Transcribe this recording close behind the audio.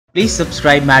Please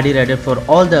subscribe Maddy for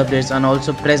all the updates and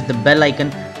also press the bell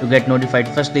icon to get notified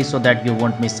firstly so that you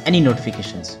won't miss any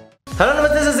notifications. Hello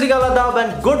नमस्ते सत श्री अकाल आदाब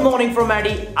and good morning from Maddie.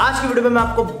 आज की video में मैं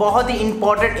आपको बहुत ही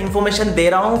इंपॉर्टेंट इन्फॉर्मेशन दे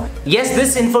रहा हूं। Yes,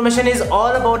 this information is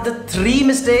all about the 3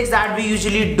 mistakes that we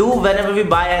usually do whenever we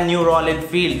bye a new royal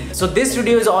Enfield. So this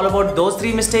video is all about those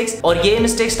 3 mistakes. और ये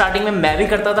मिस्टेक स्टार्टिंग में मैं भी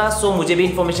करता था, सो मुझे भी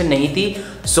इन्फॉर्मेशन नहीं थी।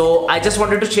 सो I just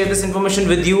wanted to share this information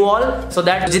with you all so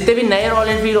that जितने भी नए रॉयल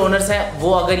एनफील्ड ओनर्स हैं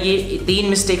वो अगर ये 3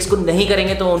 मिस्टेक्स को नहीं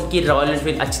करेंगे तो उनकी रॉयल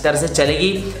एनफील्ड अच्छी तरह से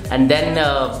चलेगी and then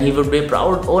he would be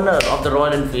proud owner of the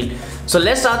royal Enfield. So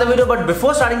let's start the video, but before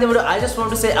starting the video, I just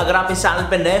want to say अगर आप इस चैनल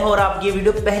पे नए हो और आप ये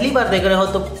वीडियो पहली बार देख रहे हो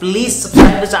तो please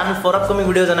subscribe the channel for upcoming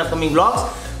videos and upcoming vlogs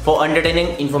for entertaining,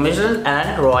 informational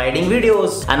and riding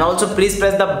videos. And also please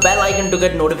press the bell icon to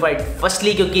get notified.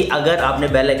 Firstly, क्योंकि अगर आपने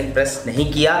बेल आइकन प्रेस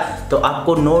नहीं किया तो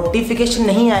आपको नोटिफिकेशन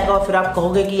नहीं आएगा और फिर आप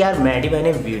कहोगे कि यार मैडी भाई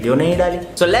ने वीडियो नहीं डाली।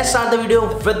 So let's start the video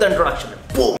with the introduction.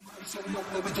 Boom.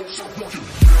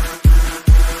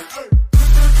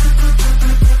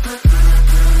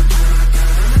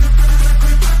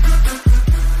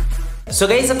 So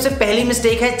guys, सबसे पहली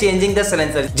मिस्टेक है चेंजिंग द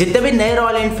साइलेंसर। जितने भी नए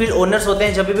रॉयल एनफील्ड ओनर्स होते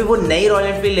हैं, जब भी वो नई रॉयल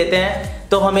एनफील्ड लेते हैं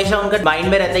तो हमेशा उनका माइंड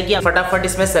में रहता है कि फटाफट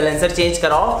इसमें साइलेंसर चेंज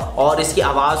कराओ और इसकी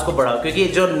आवाज़ को बढ़ाओ, क्योंकि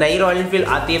जो नई रॉयल एनफील्ड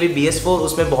आती है अभी BS4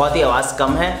 उसमें बहुत ही आवाज़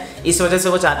कम है। इस वजह से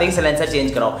वो चाहते हैं कि साइलेंसर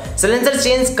चेंज कराओ। साइलेंसर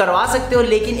चेंज करवा सकते हो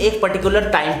लेकिन एक पर्टिकुलर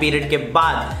टाइम पीरियड के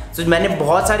बाद। तो मैंने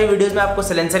बहुत सारी वीडियोस में आपको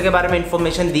साइलेंसर के बारे में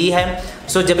इंफॉर्मेशन दी है।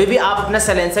 सो जब भी आप अपना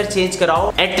साइलेंसर चेंज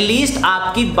कराओ एटलीस्ट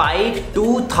आपकी बाइक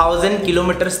 2000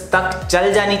 किलोमीटर तक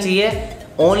चल जानी चाहिए।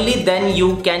 Only then you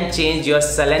can change your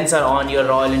silencer on your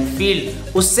Royal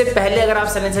Enfield। उससे पहले अगर आप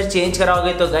साइलेंसर चेंज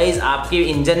कराओगे तो गाइज आपके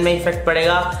इंजन में इफेक्ट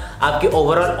पड़ेगा, आपकी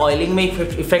ओवरऑल ऑयलिंग में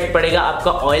इफेक्ट पड़ेगा,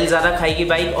 आपका ऑयल ज़्यादा खाएगी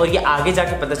बाइक और ये आगे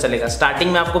जाके पता चलेगा।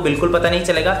 स्टार्टिंग में आपको बिल्कुल पता नहीं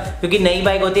चलेगा क्योंकि नई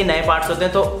बाइक होती है, नए पार्ट्स होते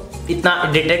हैं तो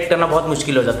इतना डिटेक्ट करना बहुत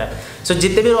मुश्किल हो जाता है। सो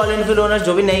जितने भी रॉयल एनफील्ड ओनर्स,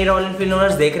 जो भी नए रॉयल एनफील्ड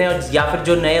ओनर्स देख रहे हैं या फिर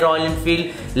जो नए रॉयल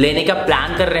एनफील्ड लेने का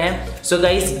प्लान कर रहे हैं, सो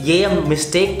गाइस ये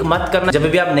मिस्टेक मत करना जब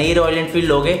भी आप नई रॉयल एनफील्ड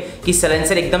लोगे कि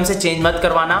साइलेंसर एकदम से चेंज मत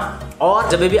करवाना। और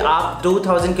जब भी आप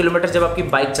 2000 किलोमीटर जब आपकी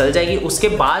बाइक चल जाएगी उसके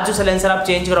बाद जो साइलेंसर आप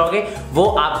चेंज कराओगे वो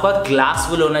आपका ग्लास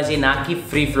वूल होना चाहिए, ना कि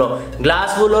फ्री फ्लो।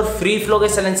 ग्लास वूल और फ्री फ्लो के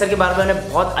साइलेंसर के बारे में मैंने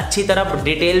बहुत अच्छी तरह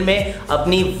डिटेल में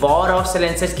अपनी वॉर ऑफ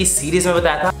साइलेंसर्स की सीरीज में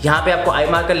बताया था। यहाँ पे आपको आई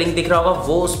मार्क का लिंक दिख रहा होगा,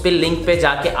 वो उस पर लिंक पे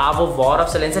जाके आप वो वॉर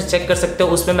ऑफ साइलेंसर चेक कर सकते हो।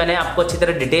 उसमें मैंने आपको अच्छी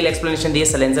तरह डिटेल एक्सप्लेनेशन दी है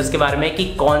साइलेंसर्स के बारे में कि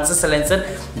कौन सा साइलेंसर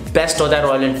बेस्ट होता है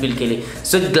रॉयल एनफील्ड के लिए।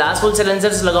 सो ग्लास वूल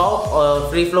साइलेंसर्स लगाओ और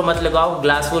फ्री फ्लो मत लगाओ।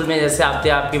 ग्लास वूल में जैसे आते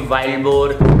हैं आपकी वाइल्ड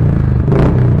बोर,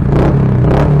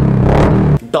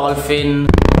 डॉल्फिन,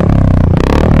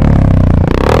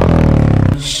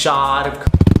 शार्क,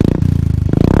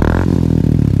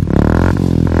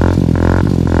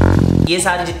 ये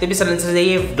सारे जितने भी साइलेंसर्स है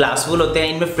ये ग्लास वूल होते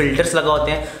हैं, इनमें फिल्टर्स लगा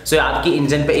होते हैं। सो आपकी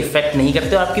इंजन पे इफेक्ट नहीं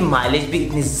करते और आपकी माइलेज भी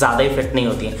इतनी ज़्यादा इफेक्ट नहीं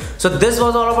होती है। So this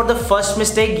was all about the first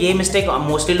mistake. ये मिस्टेक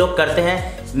मोस्टली लोग करते हैं,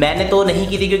 मैंने तो नहीं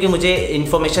की थी क्योंकि मुझे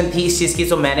इन्फॉर्मेशन थी इस चीज़ की।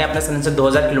 सो मैंने अपना साइलेंसर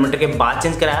 2000 किलोमीटर के बाद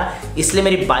चेंज कराया, इसलिए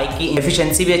मेरी बाइक की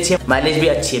एफिशिएंसी भी अच्छी है, माइलेज भी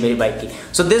अच्छी है मेरी बाइक की।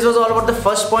 So this was all about the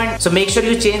first point. So make sure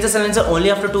you change the silencer only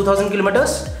after 2000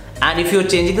 kilometres. And if you're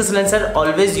changing the silencer,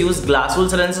 always use glass wool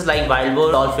silencers like Wild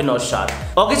Boar, Dolphin or Shark.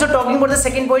 Okay, so talking about the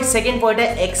second point. Second point है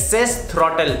excess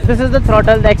throttle. This is the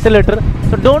throttle, the accelerator.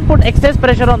 So don't put excess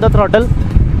pressure on the throttle.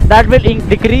 That will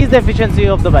decrease the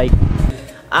efficiency of the bike.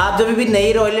 आप जब भी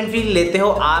नई royal Enfield लेते हो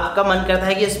आपका मन करता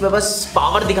है कि इसमें बस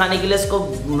पावर दिखाने के लिए इसको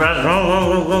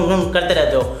करते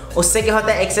रहते हो। उससे क्या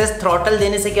होता है, एक्सेस थ्रॉटल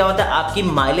देने से क्या होता है, आपकी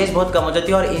माइलेज बहुत कम हो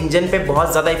जाती है और इंजन पे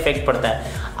बहुत ज़्यादा इफेक्ट पड़ता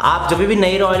है। आप जब भी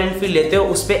नई रॉयल एनफील्ड लेते हो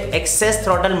उस पर एक्सेस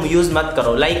थ्रॉटल यूज़ मत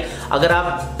करो। लाइक अगर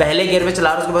आप पहले गियर में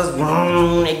चला रहे हो उसके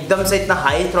पास एकदम से इतना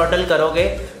हाई थ्रॉटल करोगे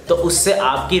तो उससे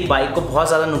आपकी बाइक को बहुत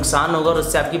ज़्यादा नुकसान होगा और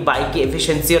उससे आपकी बाइक की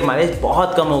एफिशिएंसी और माइलेज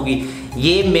बहुत कम होगी।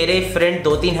 ये मेरे फ्रेंड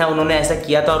 2-3 हैं, उन्होंने ऐसा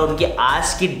किया था और उनकी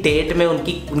आज की डेट में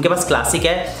उनके पास क्लासिक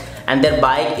है and their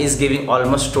bike is giving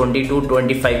almost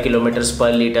 20-25 kilometers per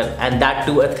liter and that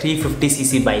to a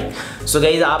 350cc bike. So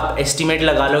guys आप estimate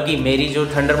लगा लो कि मेरी जो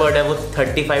थंडरबर्ड है वो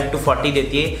 35-40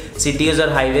 देती है सिटीज़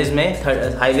और हाईवेज़ में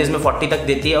 40 तक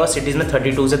देती है और सिटीज़ में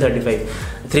 32 से 35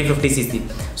 350cc।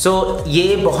 सो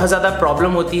ये बहुत ज़्यादा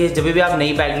प्रॉब्लम होती है जब भी आप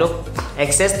नई बाइक लो,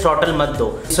 एक्सेस थ्रॉटल मत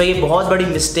दो। सो ये बहुत बड़ी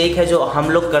मिस्टेक है जो हम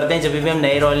लोग करते हैं जब भी हम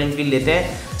नए रॉयल एनफील्ड लेते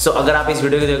हैं। सो अगर आप इस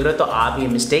वीडियो को देख रहे हो तो आप ये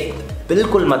मिस्टेक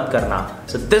बिल्कुल मत करना।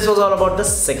 So this was all about the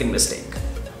second mistake.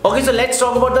 Okay, so let's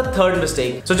talk about the third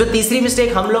mistake. सो जो तीसरी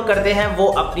मिस्टेक हम लोग करते हैं वो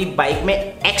अपनी बाइक में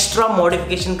एक्स्ट्रा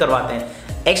मॉडिफिकेशन करवाते हैं।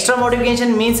 एक्स्ट्रा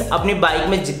मॉडिफिकेशन मीन्स अपनी बाइक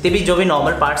में जितने भी जो भी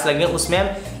नॉर्मल पार्ट्स लगे उसमें हम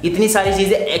इतनी सारी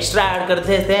चीजें एक्स्ट्रा ऐड कर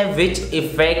देते हैं विच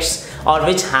इफेक्ट्स और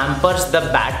विच हैम्पर्स द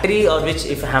बैटरी और विच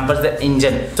hampers the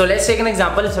engine. So let's take an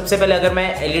example. सबसे पहले अगर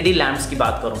मैं एलईडी लैंप्स की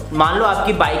बात करूं, मान लो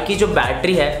आपकी बाइक की जो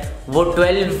बैटरी है वो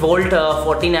 12 वोल्ट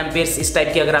 14 एम्पियर्स इस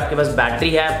टाइप की अगर आपके पास बैटरी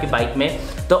है आपकी बाइक में,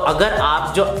 तो अगर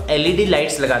आप जो एलईडी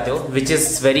लाइट्स लगाते हो which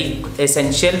is very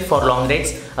essential for long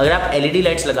rides, अगर आप एलईडी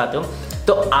लाइट्स लगाते हो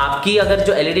तो आपकी अगर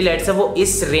जो एलईडी लाइट्स है वो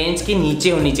इस रेंज के नीचे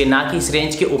होनी चाहिए, ना कि इस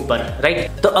रेंज के ऊपर,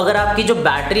 राइट। तो अगर आपकी जो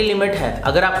बैटरी लिमिट है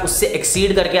अगर आप उससे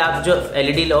एक्सीड करके आप जो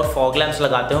एलईडी और फॉग लैंप्स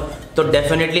लगाते हो तो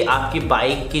डेफिनेटली आपकी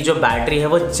बाइक की जो बैटरी है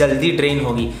वो जल्दी ड्रेन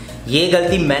होगी। ये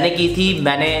गलती मैंने की थी,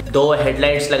 मैंने 2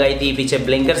 हेडलाइट्स लगाई थी, पीछे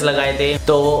ब्लिंकर्स लगाए थे,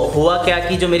 तो हुआ क्या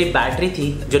कि जो मेरी बैटरी थी,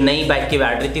 जो नई बाइक की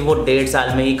बैटरी थी, वो 1.5 साल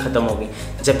में ही खत्म हो गई,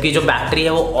 जबकि जो बैटरी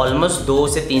है वो ऑलमोस्ट 2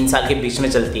 से 3 साल के बीच में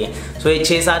चलती है। सो ये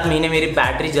 6-7 महीने मेरी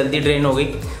बैटरी जल्दी ड्रेन हो गई।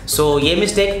 सो ये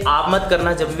मिस्टेक आप मत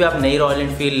करना जब भी आप नई रॉयल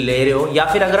एनफील्ड ले रहे हो, या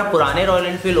फिर अगर आप पुराने रॉयल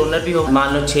एनफील्ड ओनर भी हो,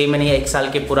 मान लो 6 महीने 1 साल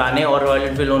के पुराने और रॉयल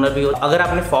एनफील्ड ओनर भी हो, अगर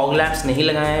आपने फॉग लैंप्स नहीं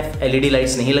लगाए हैं, एलईडी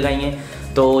लाइट्स नहीं लगाई हैं,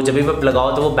 तो जब भी आप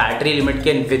लगाओ तो वो बैटरी लिमिट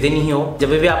के विद इन ही हो। जब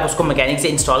भी आप उसको मैकेनिक से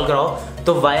इंस्टॉल कराओ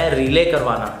तो वाया रिले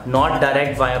करवाना, नॉट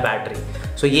डायरेक्ट वाया बैटरी।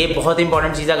 सो ये बहुत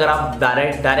इंपॉर्टेंट चीज़ है। अगर आप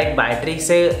डायरेक्ट बैटरी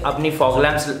से अपनी फॉग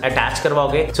लैंप्स अटैच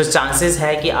करवाओगे तो चांसेस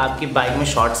है कि आपकी बाइक में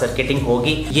शॉर्ट सर्किटिंग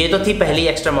होगी। ये तो थी पहली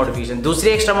एक्स्ट्रा मोटिवेशन।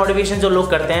 दूसरी एक्स्ट्रा मोटिवेशन जो लोग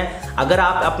करते हैं, अगर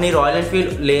आप अपनी रॉयल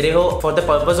एनफील्ड ले रहे हो for the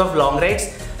purpose of long rides,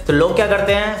 तो लोग क्या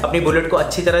करते हैं अपनी बुलेट को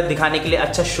अच्छी तरह दिखाने के लिए,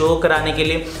 अच्छा शो कराने के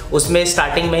लिए, उसमें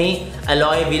स्टार्टिंग में ही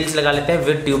अलॉय व्हील्स लगा लेते हैं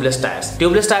with tubeless tyres.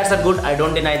 Tubeless tyres are good, I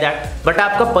don't deny that, but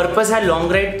आपका पर्पस है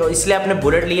लॉन्ग राइड, तो इसलिए आपने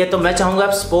बुलेट ली है, तो मैं चाहूंगा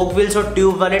आप स्पोक व्हील्स और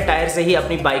ट्यूब वाले टायर से ही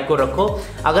अपनी बाइक को रखो।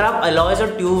 अगर आप अलॉयज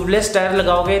और ट्यूबलेस टायर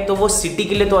लगाओगे तो वो सिटी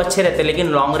के लिए तो अच्छे रहते हैं लेकिन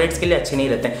लॉन्ग राइड्स के लिए अच्छे नहीं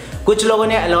रहते हैं। कुछ लोगों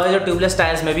ने अलॉयज और ट्यूबलेस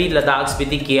टायर्स में भी लद्दाख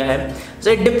स्पीति किया है। सो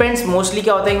इट डिपेंड्स, मोस्टली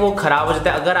क्या होता है कि वो खराब हो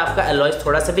जाता है अगर आपका अलॉयज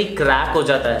थोड़ा सा भी क्रैक हो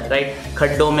जाता है, राइट,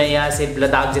 खड्डों में या सिर्फ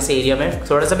लद्दाख जैसे एरिया में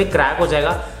थोड़ा सा भी क्रैक हो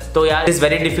जाएगा तो यार is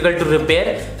very difficult to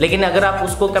repair. लेकिन अगर आप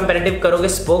उसको कंपेरेटिव करोगे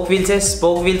स्पोक व्हील से,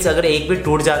 स्पोक व्हील्स अगर एक भी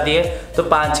टूट जाती है तो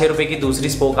 5-6 रुपए की दूसरी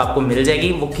स्पोक आपको मिल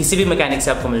जाएगी, वो किसी भी मैकेनिक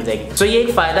से आपको मिल जाएगी। सो ये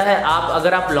एक फायदा है। आप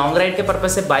अगर आप लॉन्ग राइड के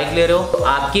पर्पज से बाइक ले रहे हो तो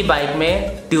आपकी बाइक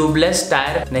में ट्यूबलेस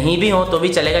टायर नहीं भी हो तो भी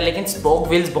चलेगा, लेकिन स्पोक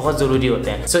व्हील्स बहुत जरूरी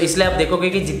होते हैं। सो इसलिए आप देखोगे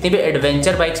कि जितनी भी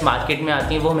एडवेंचर बाइक्स मार्केट में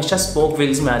आती हैं वो हमेशा स्पोक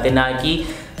व्हील्स में आते हैं, ना कि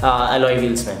अलॉय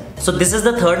व्हील्स में। So this is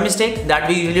the third mistake that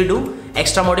we usually do.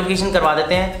 Extra modification करवा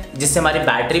देते हैं जिससे हमारी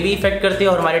बैटरी भी इफेक्ट करती है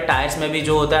और हमारे टायर्स में भी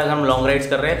जो होता है, अगर हम लॉन्ग राइड्स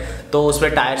कर रहे हैं तो उसमें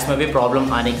टायर्स में भी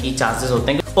प्रॉब्लम आने की चांसेस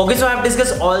होते हैं। Okay, so I have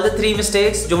discuss all the 3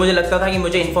 mistakes जो मुझे लगता था कि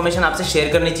मुझे इन्फॉर्मेशन आपसे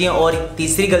शेयर करनी चाहिए, और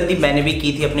तीसरी गलती मैंने भी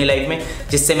की थी अपनी लाइफ में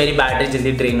जिससे मेरी बैटरी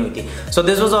जल्दी ड्रेन हुई थी। So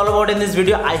this was all about in this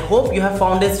video. I hope you have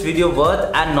found this video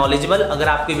worth and knowledgeable. अगर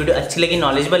आपकी वीडियो अच्छी लगी,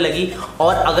 नॉलेजेबल लगी,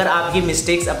 और अगर आप ये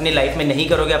मिस्टेक्स अपनी लाइफ में नहीं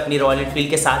करोगे, अपनी रॉयल एनफील्ड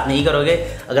के साथ नहीं करोगे,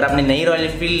 अगर आपने नई रॉयल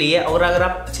एनफील्ड ली है और अगर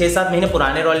आप 6-7 महीने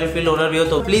पुराने रॉयल एनफील्ड ओनर भी हो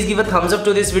तो please give a thumbs up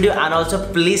to this video and also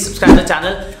please subscribe the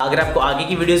channel. अगर आपको आगे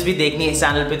की वीडियोस भी देखनी है इस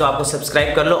चैनल पे तो आपको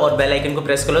सब्सक्राइब कर लो और बेल आइकन को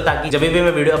प्रेस कर लो ताकि जब भी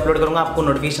मैं वीडियो अपलोड करूंगा आपको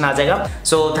नोटिफिकेशन आ जाएगा।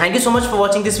 So thank you so much for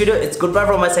watching this video. It's good bye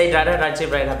from my side, right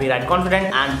safe, right happy, right confident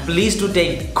and please to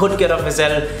take good care of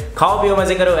yourself. खाओ पियो,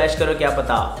 मजे करो, ऐश करो, क्या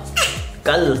पता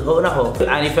कल हो ना हो।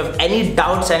 And if you have any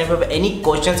doubts and if you have any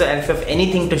questions and if you have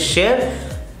anything to share,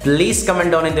 please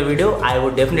comment down in the video, I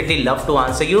would definitely love to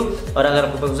answer you. और अगर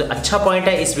आपके पास अच्छा point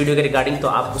है इस video के regarding तो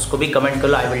आप उसको भी कमेंट कर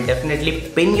लो, I will definitely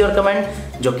pin your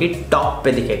comment जो कि टॉप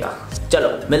पे दिखेगा।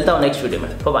 चलो मिलता हूँ नेक्स्ट वीडियो में,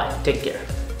 बाय बाय, टेक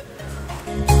केयर।